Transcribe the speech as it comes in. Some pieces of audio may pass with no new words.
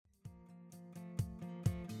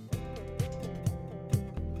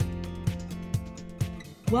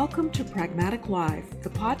Welcome to Pragmatic Live, the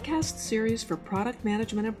podcast series for product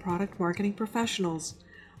management and product marketing professionals.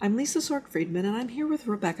 I'm Lisa Sork-Friedman, and I'm here with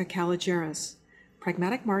Rebecca Kalogeris,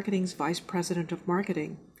 Pragmatic Marketing's Vice President of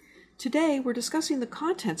Marketing. Today, we're discussing the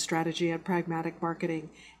content strategy at Pragmatic Marketing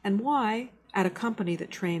and why, at a company that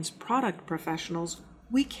trains product professionals,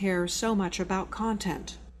 we care so much about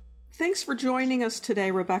content. Thanks for joining us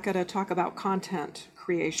today, Rebecca, to talk about content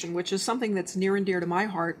creation, which is something that's near and dear to my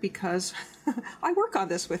heart because I work on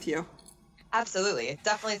this with you. Absolutely. It's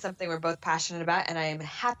definitely something we're both passionate about, and I am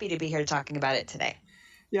happy to be here talking about it today.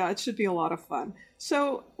 Yeah, it should be a lot of fun.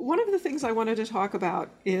 So one of the things I wanted to talk about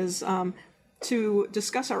is to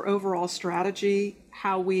discuss our overall strategy,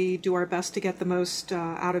 how we do our best to get the most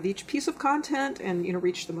out of each piece of content and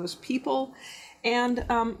reach the most people, and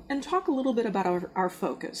talk a little bit about our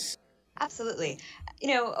focus. Absolutely.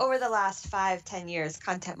 Over the last 5-10 years,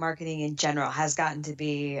 content marketing in general has gotten to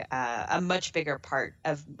be a much bigger part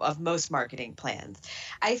of most marketing plans.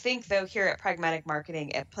 I think, though, here at Pragmatic Marketing,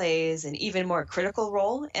 it plays an even more critical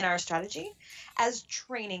role in our strategy. As a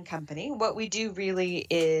training company, what we do really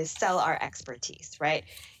is sell our expertise, right?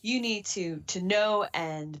 You need to know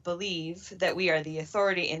and believe that we are the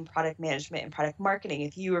authority in product management and product marketing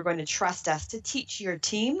if you are going to trust us to teach your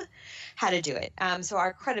team how to do it. So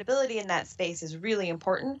our credibility in that space is really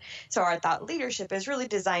important. So our thought leadership is really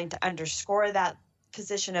designed to underscore that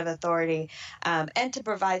position of authority and to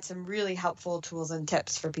provide some really helpful tools and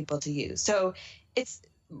tips for people to use. So it's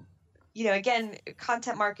again,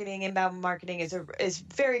 content marketing, inbound marketing is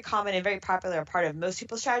very common and very popular part of most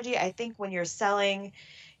people's strategy. I think when you're selling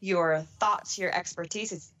your thoughts, your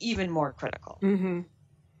expertise, it's even more critical. Mm-hmm.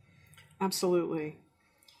 Absolutely.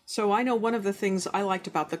 So I know one of the things I liked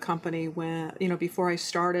about the company when, before I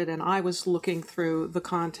started and I was looking through the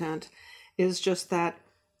content is just that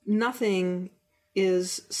nothing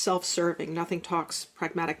is self-serving. Nothing talks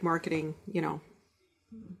pragmatic marketing,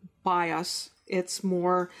 by us. It's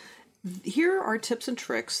more, here are tips and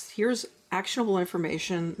tricks. Here's actionable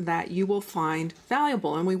information that you will find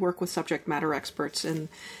valuable. And we work with subject matter experts in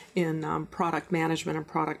product management and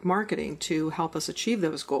product marketing to help us achieve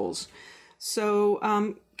those goals.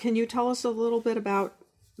 So can you tell us a little bit about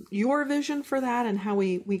your vision for that and how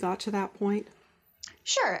we got to that point?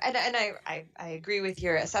 Sure. And I agree with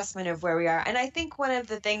your assessment of where we are. And I think one of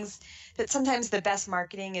the things that sometimes the best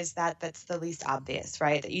marketing is that's the least obvious,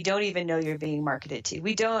 right? That you don't even know you're being marketed to.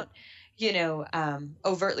 We don't,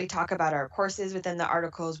 overtly talk about our courses within the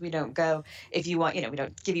articles. We don't go, if you want, we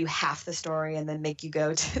don't give you half the story and then make you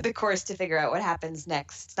go to the course to figure out what happens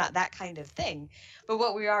next. It's not that kind of thing. But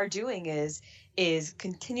what we are doing is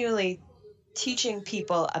continually teaching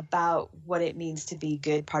people about what it means to be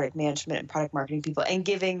good product management and product marketing people and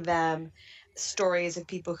giving them stories of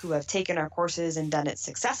people who have taken our courses and done it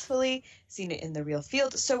successfully, seen it in the real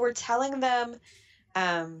field. So we're telling them,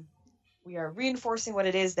 we are reinforcing what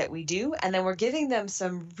it is that we do, and then we're giving them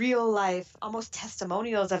some real life, almost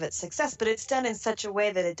testimonials of its success, but it's done in such a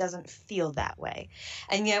way that it doesn't feel that way.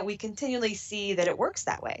 And yet we continually see that it works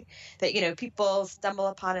that way, that, people stumble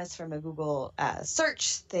upon us from a Google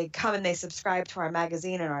search. They come and they subscribe to our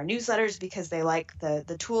magazine and our newsletters because they like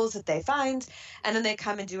the tools that they find, and then they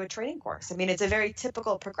come and do a training course. I mean, it's a very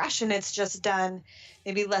typical progression. It's just done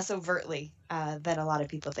maybe less overtly than a lot of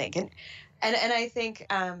people think. And I think,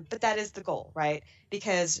 but that is the goal, right?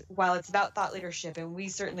 Because while it's about thought leadership, and we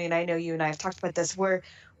certainly, and I know you and I have talked about this, we're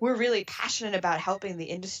really passionate about helping the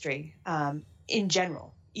industry in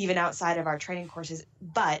general, even outside of our training courses.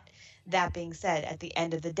 But that being said, at the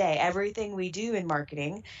end of the day, everything we do in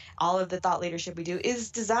marketing, all of the thought leadership we do is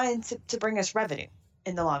designed to bring us revenue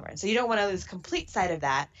in the long run. So you don't want to lose complete sight of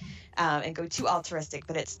that and go too altruistic,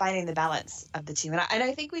 but it's finding the balance of the two. And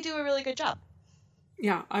I think we do a really good job.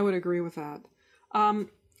 Yeah, I would agree with that.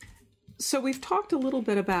 So we've talked a little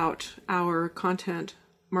bit about our content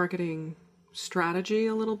marketing strategy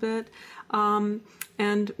a little bit,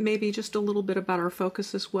 and maybe just a little bit about our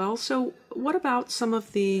focus as well. So what about some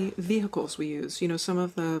of the vehicles we use, some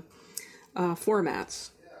of the formats?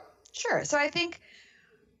 Sure. So I think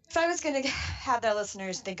if I was going to have the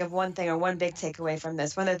listeners think of one thing or one big takeaway from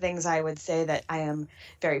this, one of the things I would say that I am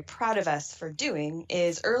very proud of us for doing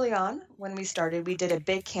is early on when we started, we did a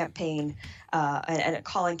big campaign and a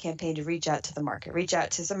calling campaign to reach out to the market, reach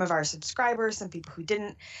out to some of our subscribers, some people who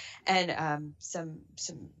didn't, and some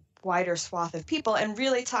wider swath of people, and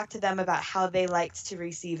really talk to them about how they liked to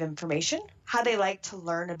receive information, how they like to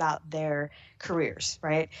learn about their careers,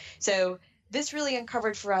 right? So this really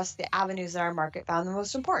uncovered for us the avenues that our market found the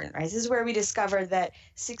most important, right? This is where we discovered that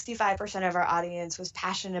 65% of our audience was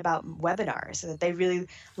passionate about webinars, so that they really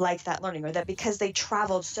liked that learning, or that because they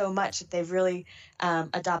traveled so much that they've really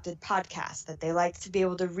adopted podcasts, that they like to be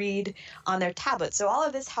able to read on their tablet. So all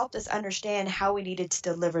of this helped us understand how we needed to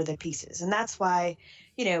deliver the pieces. And that's why,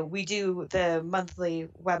 we do the monthly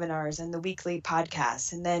webinars and the weekly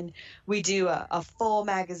podcasts. And then we do a full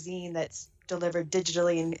magazine that's delivered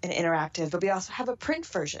digitally and interactive, but we also have a print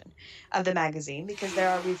version of the magazine because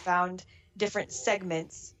we found different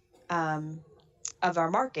segments of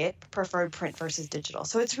our market preferred print versus digital.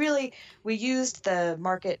 So it's really, we used the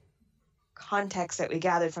market context that we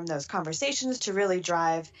gathered from those conversations to really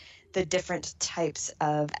drive the different types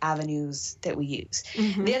of avenues that we use.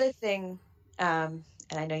 Mm-hmm. The other thing,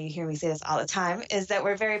 and I know you hear me say this all the time, is that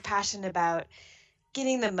we're very passionate about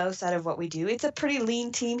getting the most out of what we do. It's a pretty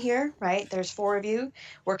lean team here, right? There's 4 of you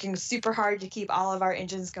working super hard to keep all of our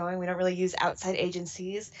engines going. We don't really use outside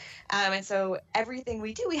agencies. And so everything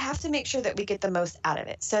we do, we have to make sure that we get the most out of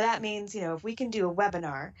it. So that means, if we can do a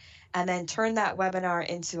webinar and then turn that webinar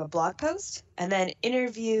into a blog post and then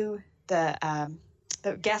interview the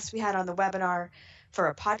guests we had on the webinar for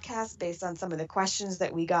a podcast based on some of the questions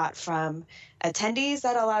that we got from attendees,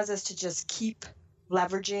 that allows us to just keep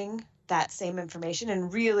leveraging that same information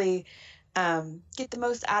and really get the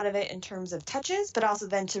most out of it in terms of touches, but also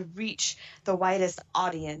then to reach the widest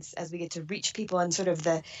audience as we get to reach people in sort of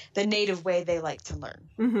the native way they like to learn.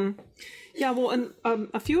 Mm-hmm. Yeah, well, and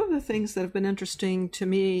a few of the things that have been interesting to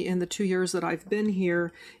me in the 2 years that I've been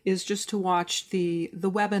here is just to watch the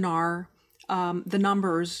webinar, the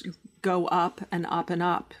numbers go up and up and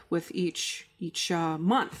up with each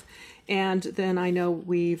month. And then I know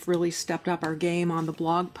we've really stepped up our game on the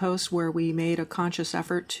blog post, where we made a conscious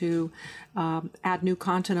effort to add new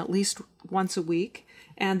content at least once a week.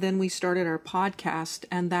 And then we started our podcast,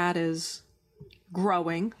 and that is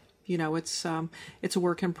growing. It's a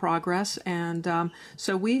work in progress. And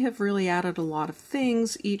so we have really added a lot of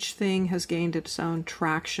things. Each thing has gained its own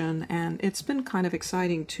traction, and it's been kind of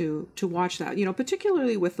exciting to watch that,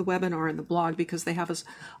 particularly with the webinar and the blog, because they have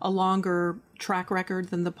a longer track record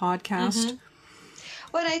than the podcast. Mm-hmm.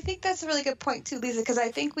 Well, and I think that's a really good point too, Lisa, because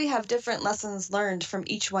I think we have different lessons learned from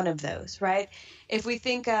each one of those, right? If we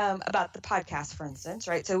think about the podcast, for instance,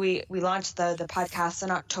 right? So we launched the podcast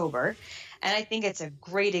in October, and I think it's a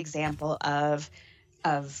great example of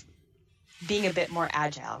being a bit more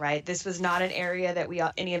agile, right? This was not an area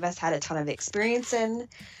that any of us had a ton of experience in,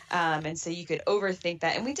 and so you could overthink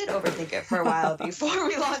that, and we did overthink it for a while before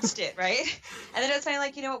we launched it, right? And then it was kind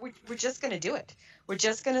of like, we're just going to do it. We're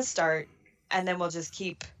just going to start, and then we'll just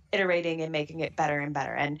keep iterating and making it better and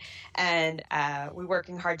better. And we're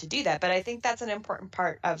working hard to do that. But I think that's an important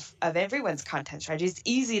part of everyone's content strategy. It's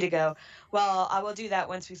easy to go, well, I will do that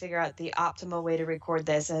once we figure out the optimal way to record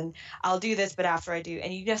this, and I'll do this, but after I do,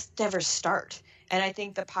 and you just never start. And I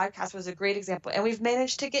think the podcast was a great example. And we've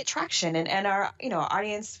managed to get traction, and our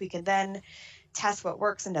audience, we can then test what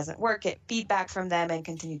works and doesn't work, get feedback from them, and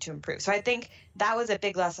continue to improve. So I think that was a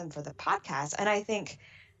big lesson for the podcast. And I think,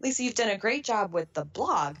 Lisa, you've done a great job with the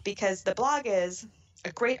blog, because the blog is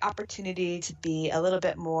a great opportunity to be a little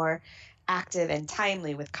bit more active and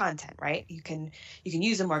timely with content, right? You can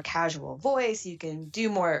use a more casual voice, you can do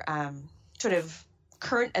more sort of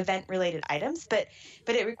current event related items, but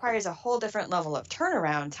it requires a whole different level of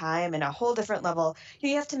turnaround time and a whole different level.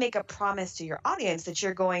 You have to make a promise to your audience that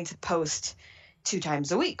you're going to post 2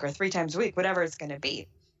 times a week or 3 times a week, whatever it's going to be.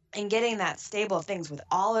 And getting that stable of things with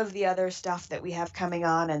all of the other stuff that we have coming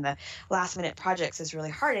on and the last minute projects is really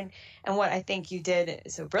hard. And what I think you did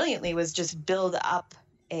so brilliantly was just build up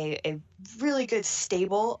a really good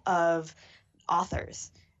stable of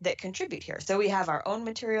authors that contribute here. So we have our own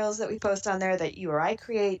materials that we post on there that you or I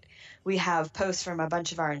create. We have posts from a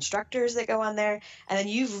bunch of our instructors that go on there. And then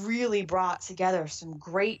you've really brought together some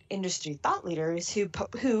great industry thought leaders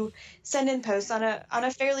who send in posts on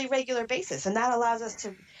a fairly regular basis. And that allows us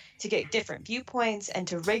to get different viewpoints and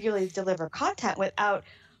to regularly deliver content without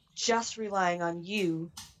just relying on you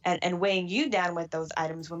and weighing you down with those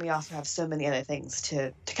items when we also have so many other things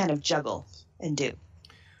to kind of juggle and do.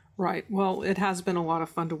 Right. Well, it has been a lot of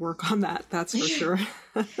fun to work on that. That's for sure.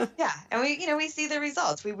 Yeah. And we see the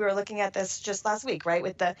results. We were looking at this just last week, right?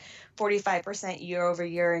 With the 45% year over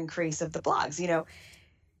year increase of the blogs.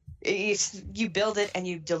 If you build it and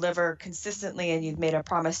you deliver consistently and you've made a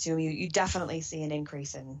promise to them, you definitely see an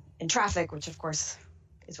increase in traffic, which of course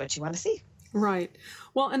is what you want to see. Right.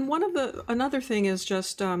 Well, and another thing is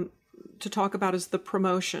just to talk about is the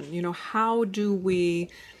promotion. How do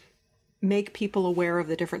we make people aware of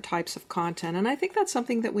the different types of content. And I think that's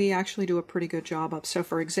something that we actually do a pretty good job of. So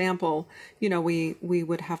for example, we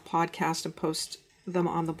would have podcasts and post them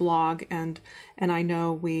on the blog, and I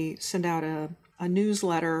know we send out a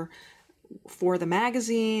newsletter for the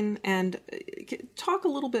magazine, and talk a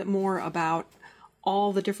little bit more about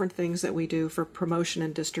all the different things that we do for promotion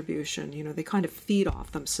and distribution. They kind of feed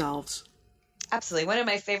off themselves. Absolutely. One of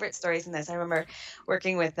my favorite stories in this, I remember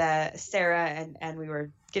working with Sarah, and we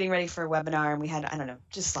were getting ready for a webinar, and we had, I don't know,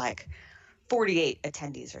 just like 48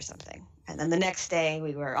 attendees or something. And then the next day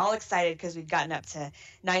we were all excited because we'd gotten up to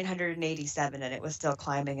 987 and it was still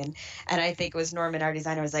climbing. And I think it was Norman, our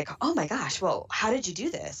designer, was like, oh my gosh, well, how did you do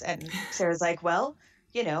this? And Sarah's like, well,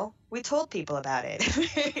 we told people about it.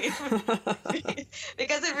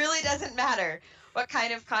 Because it really doesn't matter what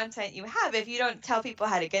kind of content you have if you don't tell people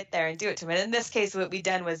how to get there and do it to them. And in this case, what we'd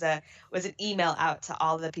done was an email out to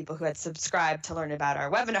all the people who had subscribed to learn about our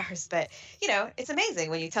webinars. But, it's amazing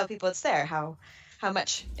when you tell people it's there, how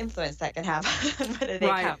much influence that can have on whether they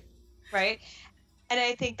come, right? And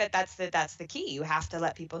I think that's the key. You have to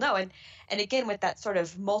let people know. And again, with that sort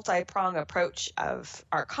of multi-prong approach of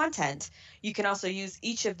our content, you can also use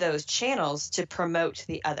each of those channels to promote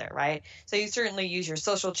the other, right? So you certainly use your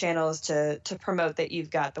social channels to promote that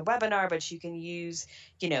you've got the webinar, but you can use,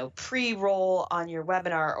 pre-roll on your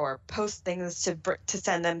webinar or post things to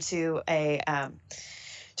send them to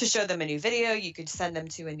to show them a new video. You could send them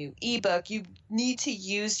to a new ebook. You need to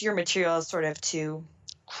use your materials sort of to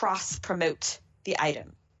cross-promote the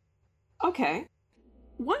item. Okay.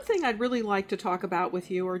 One thing I'd really like to talk about with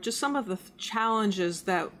you are just some of the challenges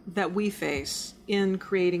that we face in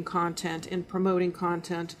creating content, in promoting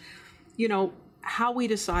content, how we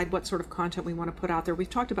decide what sort of content we want to put out there. We've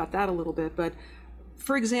talked about that a little bit, but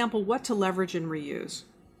for example, what to leverage and reuse.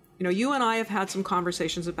 You and I have had some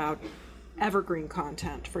conversations about evergreen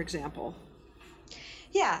content, for example.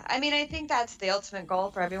 Yeah, I mean, I think that's the ultimate goal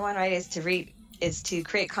for everyone, right? Is to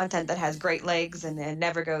create content that has great legs and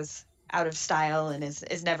never goes out of style and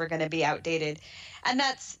is never going to be outdated. And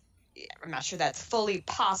I'm not sure that's fully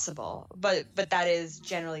possible, but that is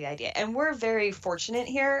generally the idea. And we're very fortunate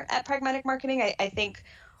here at Pragmatic Marketing. I think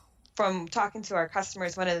from talking to our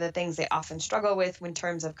customers, one of the things they often struggle with in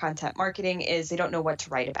terms of content marketing is they don't know what to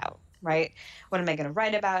write about, right? What am I going to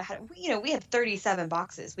write about? We have 37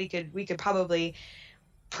 boxes. We could probably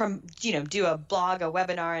do a blog, a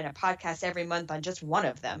webinar, and a podcast every month on just one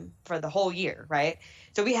of them for the whole year, right?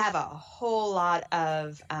 So we have a whole lot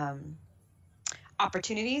of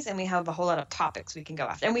opportunities, and we have a whole lot of topics we can go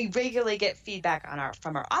after. And we regularly get feedback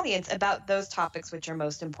from our audience about those topics which are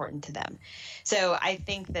most important to them. So I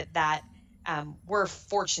think that we're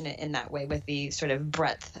fortunate in that way with the sort of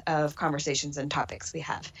breadth of conversations and topics we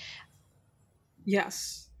have.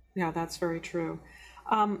 Yes. Yeah, that's very true.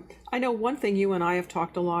 I know one thing you and I have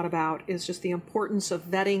talked a lot about is just the importance of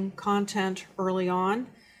vetting content early on,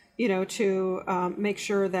 to make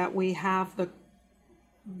sure that we have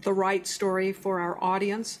the right story for our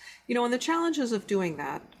audience, and the challenges of doing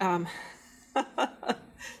that.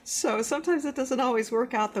 So sometimes it doesn't always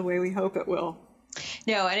work out the way we hope it will.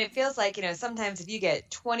 No, and it feels like, sometimes if you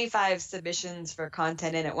get 25 submissions for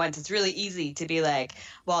content in at once, it's really easy to be like,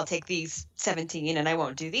 well, I'll take these 17 and I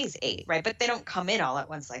won't do these 8, right? But they don't come in all at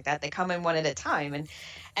once like that. They come in one at a time.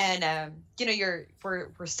 And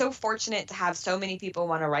we're so fortunate to have so many people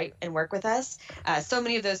want to write and work with us. So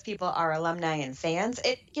many of those people are alumni and fans.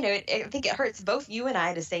 I think it hurts both you and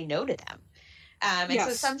I to say no to them. And yes.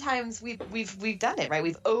 So sometimes we've done it, right?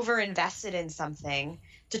 We've over-invested in something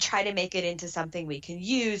to try to make it into something we can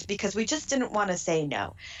use because we just didn't want to say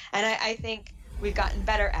no. And I think we've gotten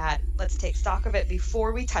better at, let's take stock of it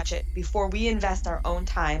before we touch it, before we invest our own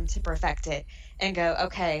time to perfect it and go,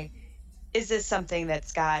 okay, is this something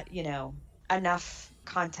that's got, enough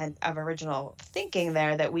content of original thinking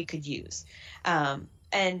there that we could use?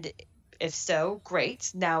 And if so,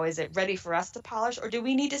 great. Now, is it ready for us to polish, or do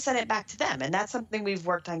we need to send it back to them? And that's something we've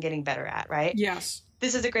worked on getting better at, right? Yes.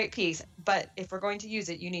 This is a great piece, but if we're going to use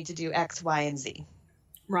it, you need to do X, Y, and Z.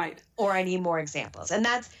 Right. Or I need more examples. And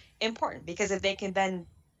that's important because if they can then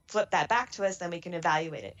flip that back to us, then we can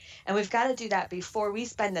evaluate it. And we've got to do that before we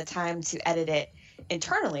spend the time to edit it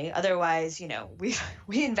internally. Otherwise,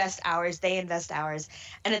 we invest hours, they invest hours,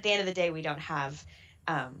 and at the end of the day, we don't have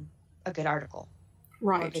a good article.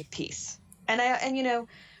 Right. Or a good piece. And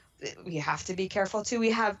we have to be careful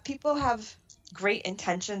too. People have great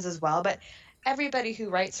intentions as well, but everybody who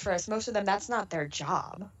writes for us, most of them, that's not their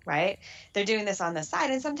job, right? They're doing this on the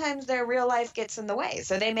side, and sometimes their real life gets in the way.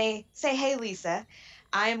 So they may say, hey, Lisa,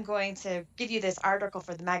 I am going to give you this article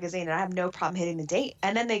for the magazine and I have no problem hitting the date.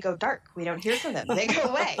 And then they go dark. We don't hear from them. They go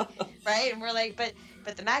away. Right. And we're like, but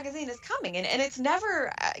the magazine is coming. And it's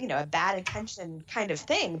never, a bad intention kind of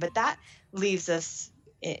thing. But that leaves us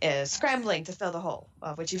scrambling to fill the hole,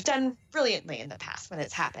 which you've done brilliantly in the past when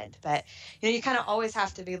it's happened. But, you kind of always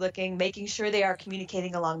have to be looking, making sure they are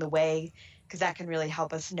communicating along the way, because that can really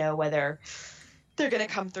help us know whether they're going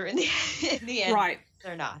to come through in the end. Right.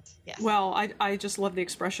 They're not. Yes. Well, I just love the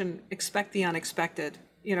expression, expect the unexpected,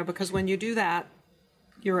 because when you do that,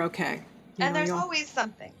 you're okay. And there's always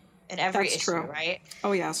something in every issue, true. Right?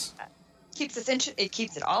 Oh, yes. It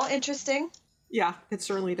keeps it all interesting. Yeah, it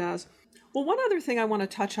certainly does. Well, one other thing I want to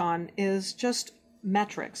touch on is just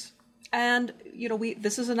metrics. And,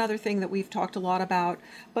 this is another thing that we've talked a lot about,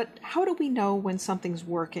 but how do we know when something's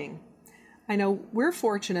working? I know we're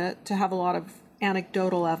fortunate to have a lot of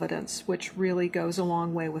anecdotal evidence, which really goes a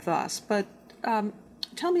long way with us. But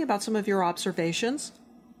tell me about some of your observations.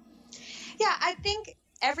 Yeah, I think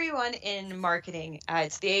everyone in marketing,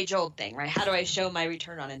 it's the age-old thing, right? How do I show my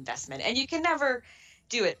return on investment? And you can never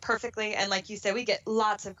do it perfectly. And like you said, we get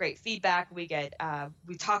lots of great feedback. We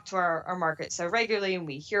talk to our market so regularly, and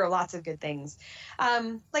we hear lots of good things.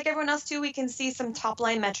 Like everyone else too, we can see some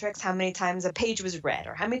top-line metrics, how many times a page was read,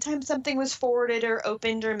 or how many times something was forwarded or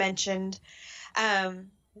opened or mentioned.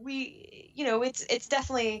 It's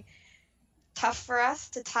definitely tough for us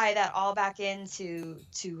to tie that all back into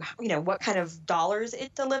what kind of dollars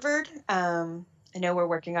it delivered. I know we're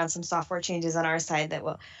working on some software changes on our side that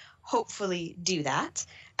will hopefully do that.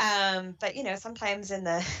 But sometimes in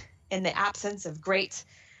the absence of great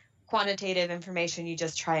quantitative information, you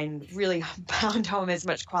just try and really pound home as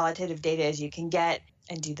much qualitative data as you can get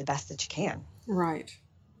and do the best that you can. Right.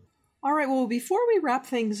 All right, well, before we wrap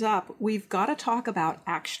things up, we've got to talk about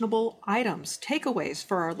actionable items, takeaways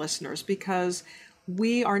for our listeners, because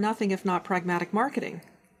we are nothing if not pragmatic marketing.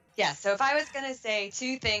 Yeah, so if I was going to say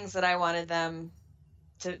two things that I wanted them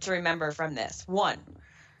to remember from this, one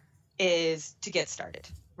is to get started,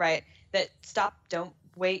 right? That don't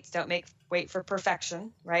wait for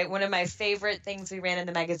perfection, right? One of my favorite things we ran in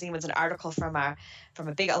the magazine was an article from a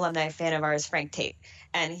big alumni fan of ours, Frank Tate,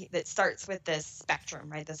 and that starts with this spectrum,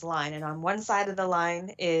 right? This line, and on one side of the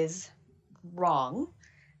line is wrong,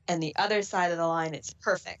 and the other side of the line is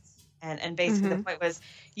perfect. And basically the point was,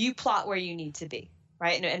 you plot where you need to be,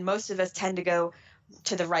 right? And most of us tend to go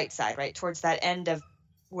to the right side, right, towards that end of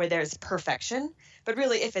where there's perfection. But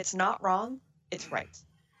really, if it's not wrong, it's right.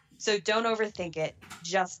 So don't overthink it.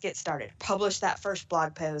 Just get started. Publish that first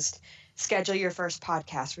blog post. Schedule your first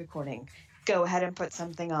podcast recording. Go ahead and put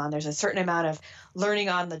something on. There's a certain amount of learning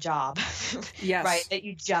on the job, yes, right, that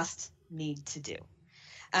you just need to do.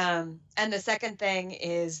 And the second thing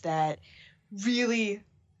is that really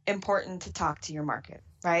important to talk to your market,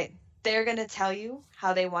 right? They're going to tell you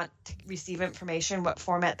how they want to receive information, what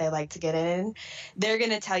format they like to get it in. They're going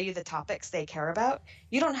to tell you the topics they care about.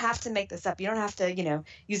 You don't have to make this up. You don't have to,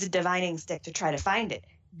 use a divining stick to try to find it.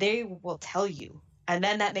 They will tell you. And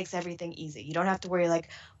then that makes everything easy. You don't have to worry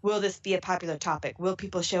will this be a popular topic? Will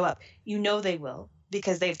people show up? They will,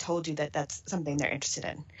 because they've told you that that's something they're interested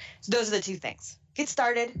in. So those are the two things. Get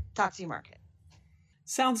started, talk to your market.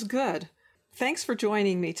 Sounds good. Thanks for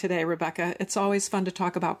joining me today, Rebecca. It's always fun to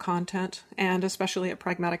talk about content, and especially at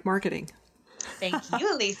Pragmatic Marketing. Thank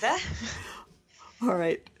you, Lisa. All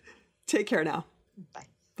right. Take care now. Bye.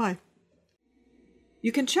 Bye.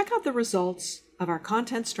 You can check out the results of our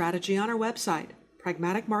content strategy on our website,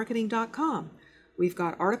 pragmaticmarketing.com. We've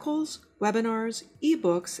got articles, webinars,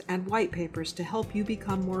 ebooks, and white papers to help you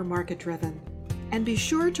become more market-driven. And be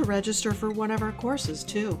sure to register for one of our courses,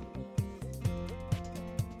 too.